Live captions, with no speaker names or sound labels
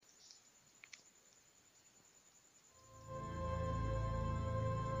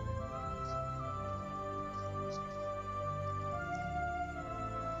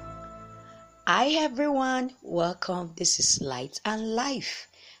Hi everyone, welcome. This is Light and Life.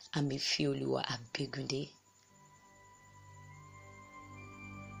 I'm Ifioluwa Abegunde.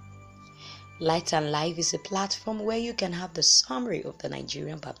 Light and Life is a platform where you can have the summary of the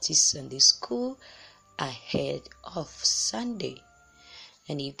Nigerian Baptist Sunday School ahead of Sunday.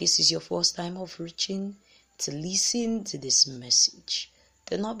 And if this is your first time of reaching to listen to this message,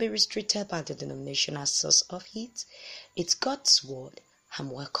 do not be restricted by the denominational source of it. It's God's word. I'm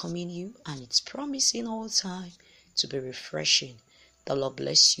welcoming you, and it's promising all time to be refreshing. The Lord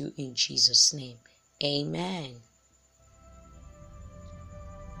bless you in Jesus' name. Amen.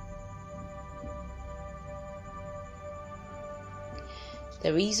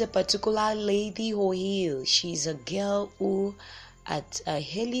 There is a particular lady Ohil. She's a girl who at her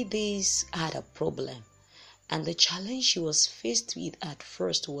early days had a problem. And the challenge she was faced with at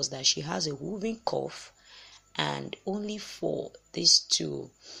first was that she has a whooping cough, and only for this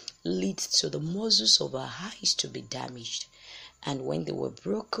to lead to the muscles of her eyes to be damaged. And when they were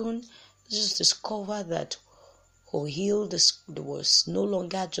broken, just discovered that Ohil was no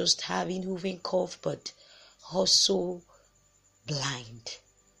longer just having whooping cough, but also blind.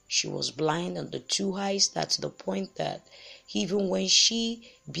 She was blind on the two eyes, that's the point that even when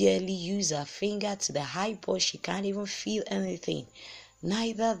she barely used her finger to the eyeball, she can't even feel anything.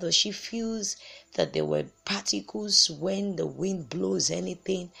 Neither does she feel that there were particles when the wind blows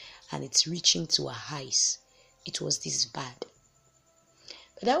anything and it's reaching to her eyes. It was this bad.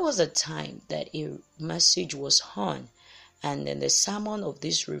 But there was a time that a message was on, and in the sermon of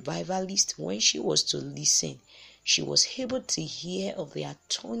this revivalist, when she was to listen, she was able to hear of the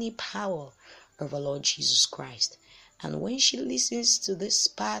atoning power of our Lord Jesus Christ. And when she listens to this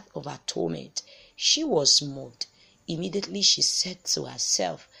path of atonement, she was moved. Immediately she said to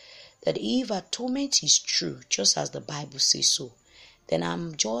herself that if atonement is true, just as the Bible says so, then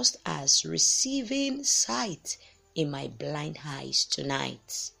I'm just as receiving sight in my blind eyes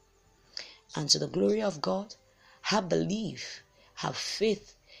tonight. And to the glory of God, have belief, have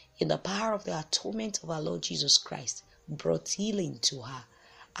faith in the power of the atonement of our Lord Jesus Christ brought healing to her.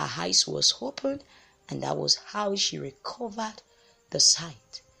 Her eyes was open, and that was how she recovered the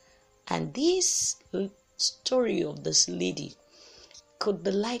sight. And this story of this lady could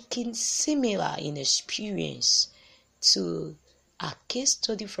be likened similar in experience to a case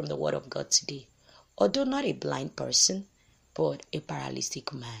study from the Word of God today. Although not a blind person, but a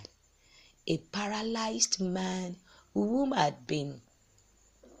paralytic man. A paralyzed man who had been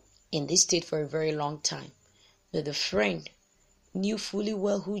in this state for a very long time. But the friend knew fully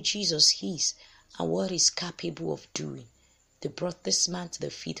well who Jesus is and what he's capable of doing. They brought this man to the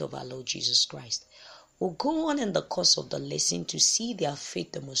feet of our Lord Jesus Christ. We'll go on in the course of the lesson to see their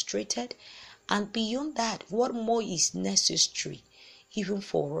faith demonstrated, and beyond that, what more is necessary even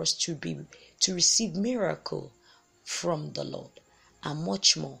for us to receive miracle from the Lord, and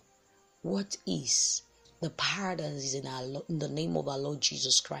much more. What is the power that is in the name of our Lord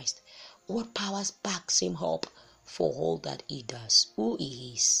Jesus Christ? What powers backs him up for all that he does, who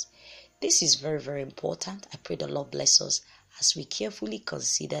he is? This is very, very important. I pray the Lord bless us as we carefully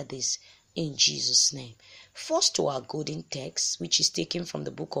consider this in Jesus' name. First, to our golden text, which is taken from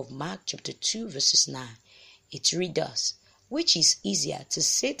the book of Mark chapter 2 verses 9. It reads us, which is easier to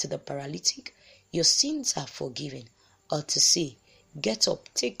say to the paralytic, your sins are forgiven, or to say, get up,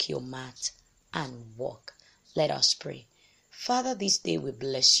 take your mat, and walk. Let us pray. Father, this day we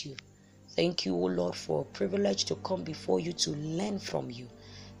bless you. Thank you, O Lord, for a privilege to come before you to learn from you.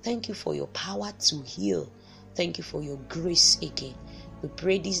 Thank you for your power to heal. Thank you for your grace again. We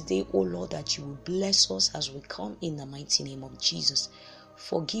pray this day, O Lord, that you will bless us as we come in the mighty name of Jesus.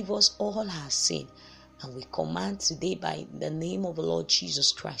 Forgive us all our sin. And we command today by the name of the Lord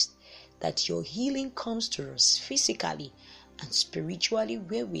Jesus Christ that your healing comes to us physically and spiritually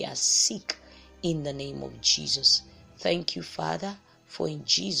where we are sick in the name of Jesus. Thank you, Father, for in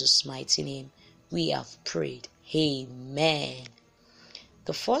Jesus' mighty name we have prayed. Amen.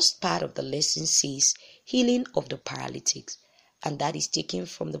 The first part of the lesson says healing of the paralytics, and that is taken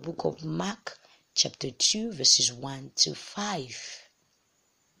from the book of Mark chapter 2 verses 1 to 5.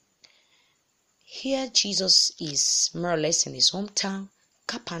 Here Jesus is more or less in his hometown,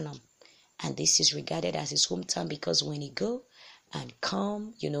 Capernaum, and this is regarded as his hometown because when he go and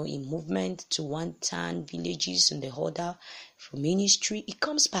come, in movement to one town, villages and the other for ministry, he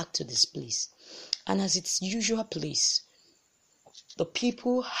comes back to this place. And as its usual place, the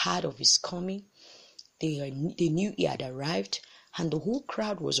people heard of his coming. They knew he had arrived, and the whole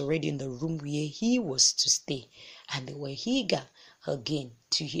crowd was already in the room where he was to stay, and they were eager again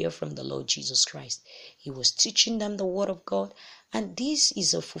to hear from the Lord Jesus Christ. He was teaching them the word of God, and this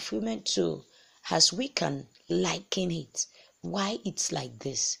is a fulfillment to as we can liken it, why it's like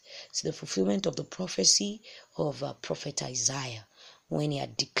this. It's the fulfillment of the prophecy of Prophet Isaiah, when he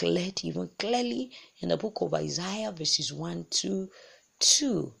had declared even clearly in the book of Isaiah verses 1 to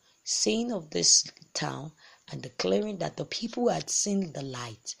 2, saying of this town and declaring that the people had seen the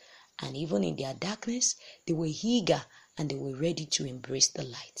light, and even in their darkness they were eager and they were ready to embrace the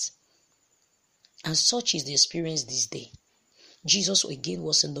light. And such is the experience this day. Jesus again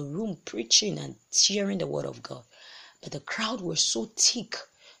was in the room preaching and sharing the word of God, but the crowd were so thick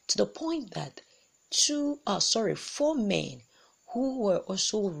to the point that 4 men who were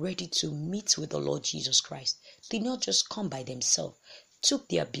also ready to meet with the Lord Jesus Christ did not just come by themselves, took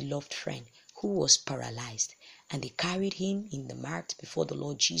their beloved friend who was paralyzed, and they carried him in the mart before the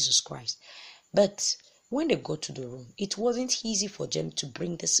Lord Jesus Christ. But when they got to the room, it wasn't easy for them to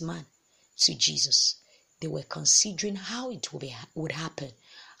bring this man to Jesus. They were considering how it would happen.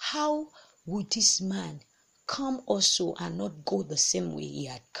 How would this man come also and not go the same way he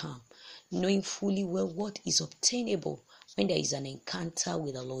had come, knowing fully well what is obtainable when there is an encounter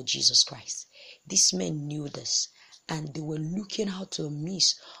with the Lord Jesus Christ? These men knew this, and they were looking out to a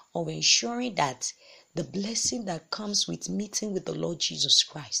means of ensuring that the blessing that comes with meeting with the Lord Jesus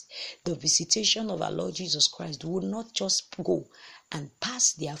Christ, the visitation of our Lord Jesus Christ, would not just go and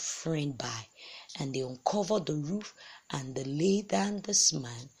pass their friend by. And they uncovered the roof and they laid down this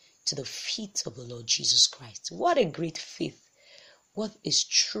man to the feet of the Lord Jesus Christ. What a great faith. What a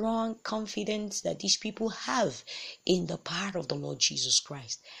strong confidence that these people have in the power of the Lord Jesus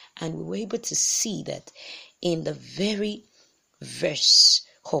Christ. And we were able to see that in the very verse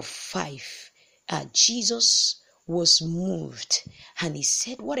of 5, Jesus was moved and he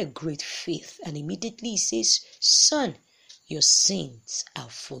said, what a great faith. And immediately he says, son, your sins are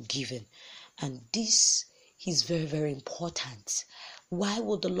forgiven. And this is very, very important. Why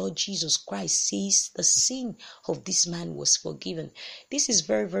would the Lord Jesus Christ say the sin of this man was forgiven? This is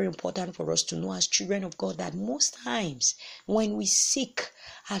very, very important for us to know as children of God, that most times when we sick,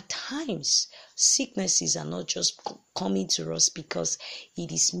 at times sicknesses are not just coming to us because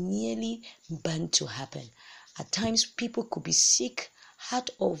it is merely bound to happen. At times people could be sick out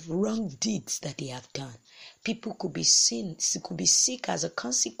of wrong deeds that they have done. People could be sick as a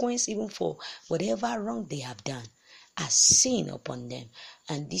consequence even for whatever wrong they have done, as sin upon them.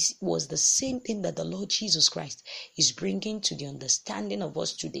 And this was the same thing that the Lord Jesus Christ is bringing to the understanding of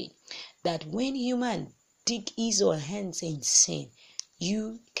us today, that when human dig his or her hands in sin,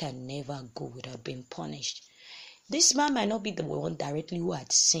 you can never go without being punished. This man might not be the one directly who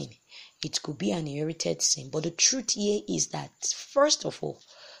had sinned. It could be an inherited sin. But the truth here is that, first of all,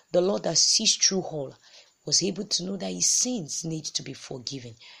 the Lord that sees through all was able to know that his sins need to be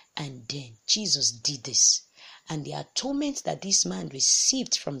forgiven. And then Jesus did this. And the atonement that this man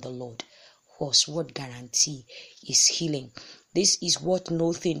received from the Lord was what guarantee his healing. This is what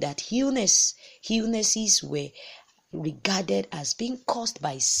nothing that illnesses were regarded as being caused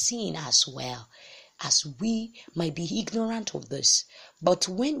by sin as well, as we might be ignorant of this. But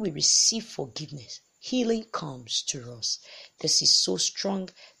when we receive forgiveness, healing comes to us. This is so strong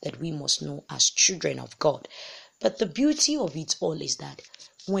that we must know as children of God. But the beauty of it all is that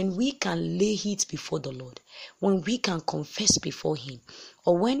when we can lay it before the Lord, when we can confess before him,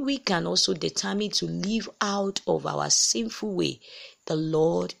 or when we can also determine to live out of our sinful way, the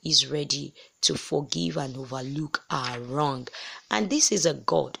Lord is ready to forgive and overlook our wrong. And this is a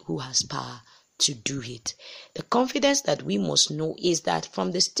God who has power to do it. The confidence that we must know is that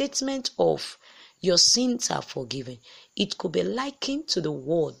from the statement of your sins are forgiven, it could be likened to the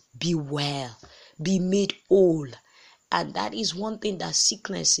word be well, be made whole. And that is one thing that sin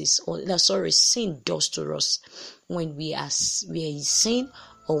does to us. When we are in sin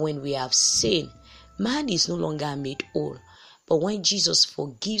or when we have sinned, man is no longer made whole. But when Jesus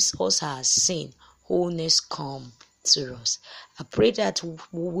forgives us our sin, wholeness comes to us. I pray that we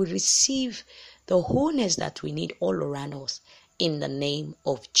will receive the wholeness that we need all around us in the name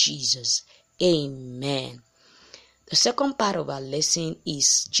of Jesus. Amen. The second part of our lesson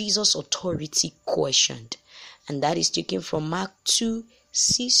is Jesus' authority questioned. And that is taken from Mark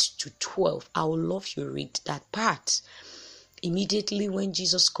 2:6-12. I would love you to read that part. Immediately when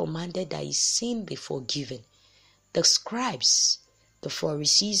Jesus commanded that his sin be forgiven, the scribes, the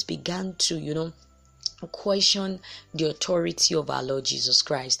Pharisees began to, question the authority of our Lord Jesus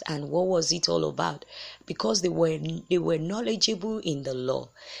Christ. And what was it all about? Because they were knowledgeable in the law.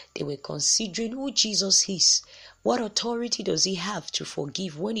 They were considering who Jesus is. What authority does he have to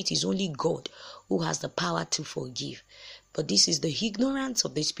forgive when it is only God who has the power to forgive? But this is the ignorance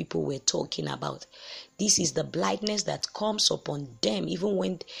of these people we're talking about. This is the blindness that comes upon them,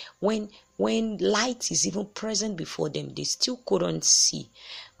 even when light is even present before them, they still couldn't see.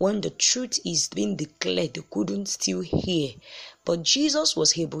 When the truth is being declared, they couldn't still hear. But Jesus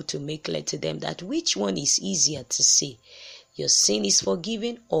was able to make clear to them that which one is easier to say. Your sin is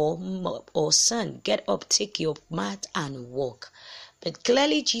forgiven, or son, get up, take your mat and walk. But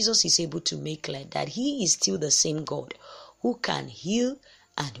clearly Jesus is able to make clear that he is still the same God who can heal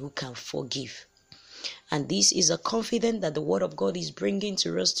and who can forgive. And this is a confidence that the word of God is bringing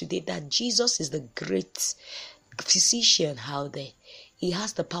to us today, that Jesus is the great physician out there. He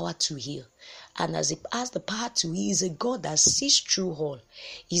has the power to heal. And as he has the power to heal, he is a God that sees through all.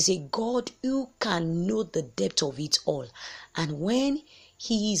 He is a God who can know the depth of it all. And when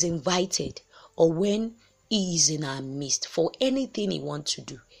he is invited, or when he is in our midst for anything he wants to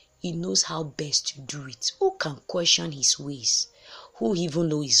do, he knows how best to do it. Who can question his ways? Who even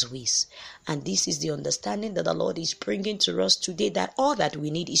know his ways? And this is the understanding that the Lord is bringing to us today, that all that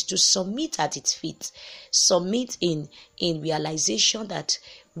we need is to submit at its feet. Submit in realization that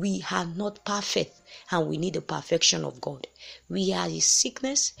we are not perfect and we need the perfection of God. We are in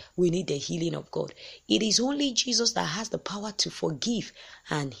sickness, we need the healing of God. It is only Jesus that has the power to forgive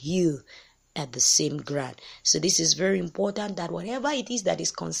and heal at the same ground. So this is very important, that whatever it is that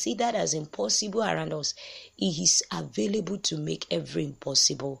is considered as impossible around us, he is available to make every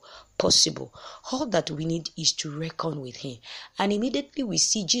impossible possible. All that we need is to reckon with him. And immediately we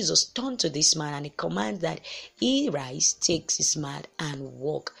see Jesus turn to this man and he commands that he rise, takes his mat and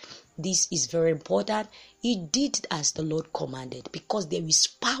walk. This is very important. He did as the Lord commanded, because there is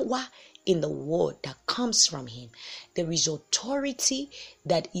power in the word that comes from him. There is authority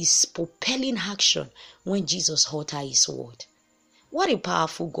that is propelling action when Jesus utters his word. What a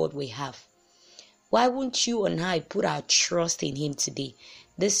powerful God we have. Why won't you and I put our trust in him today?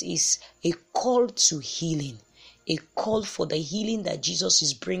 This is a call to healing. A call for the healing that Jesus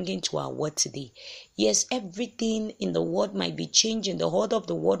is bringing to our world today. Yes, everything in the world might be changing. The whole of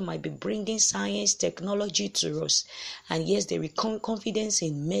the world might be bringing science, technology to us. And yes, there is confidence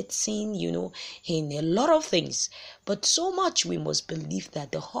in medicine, in a lot of things. But so much we must believe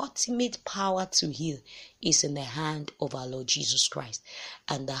that the ultimate power to heal is in the hand of our Lord Jesus Christ.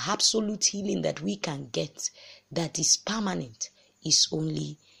 And the absolute healing that we can get, that is permanent, is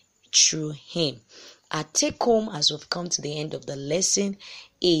only through him. Our take home, as we've come to the end of the lesson,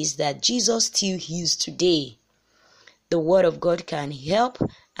 is that Jesus still heals today. The word of God can help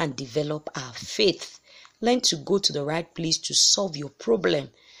and develop our faith. Learn to go to the right place to solve your problem.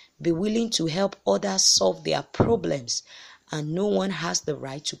 Be willing to help others solve their problems. And no one has the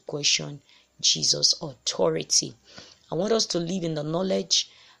right to question Jesus' authority. I want us to live in the knowledge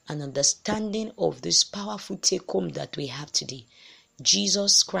and understanding of this powerful take home that we have today.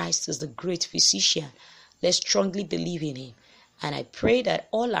 Jesus Christ is the great physician. Let's strongly believe in him. And I pray that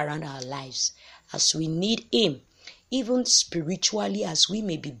all around our lives, as we need him, even spiritually, as we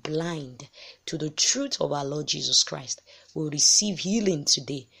may be blind to the truth of our Lord Jesus Christ, we'll receive healing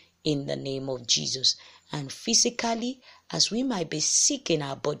today in the name of Jesus. And physically, as we might be sick in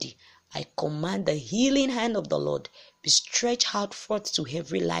our body, I command the healing hand of the Lord be stretched out forth to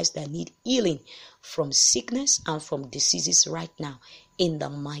every life that need healing from sickness and from diseases right now, in the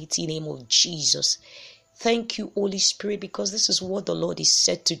mighty name of Jesus. Thank you, Holy Spirit, because this is what the Lord is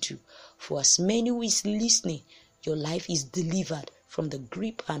set to do. For as many who is listening, your life is delivered from the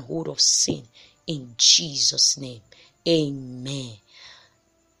grip and hold of sin. In Jesus' name, amen.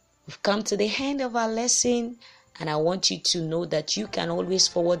 We've come to the end of our lesson. And I want you to know that you can always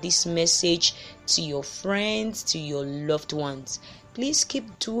forward this message to your friends, to your loved ones. Please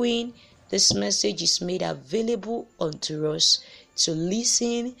keep doing. This message is made available unto us to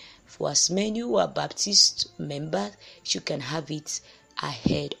listen. For as many who are Baptist members, you can have it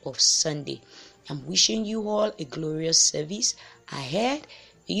ahead of Sunday. I'm wishing you all a glorious service ahead.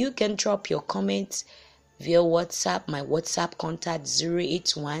 You can drop your comments via WhatsApp. My WhatsApp contact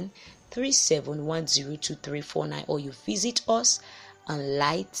 081-37102349, or you visit us on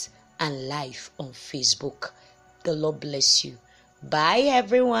Light and Life on Facebook. The Lord bless you. Bye,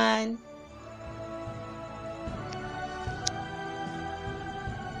 everyone.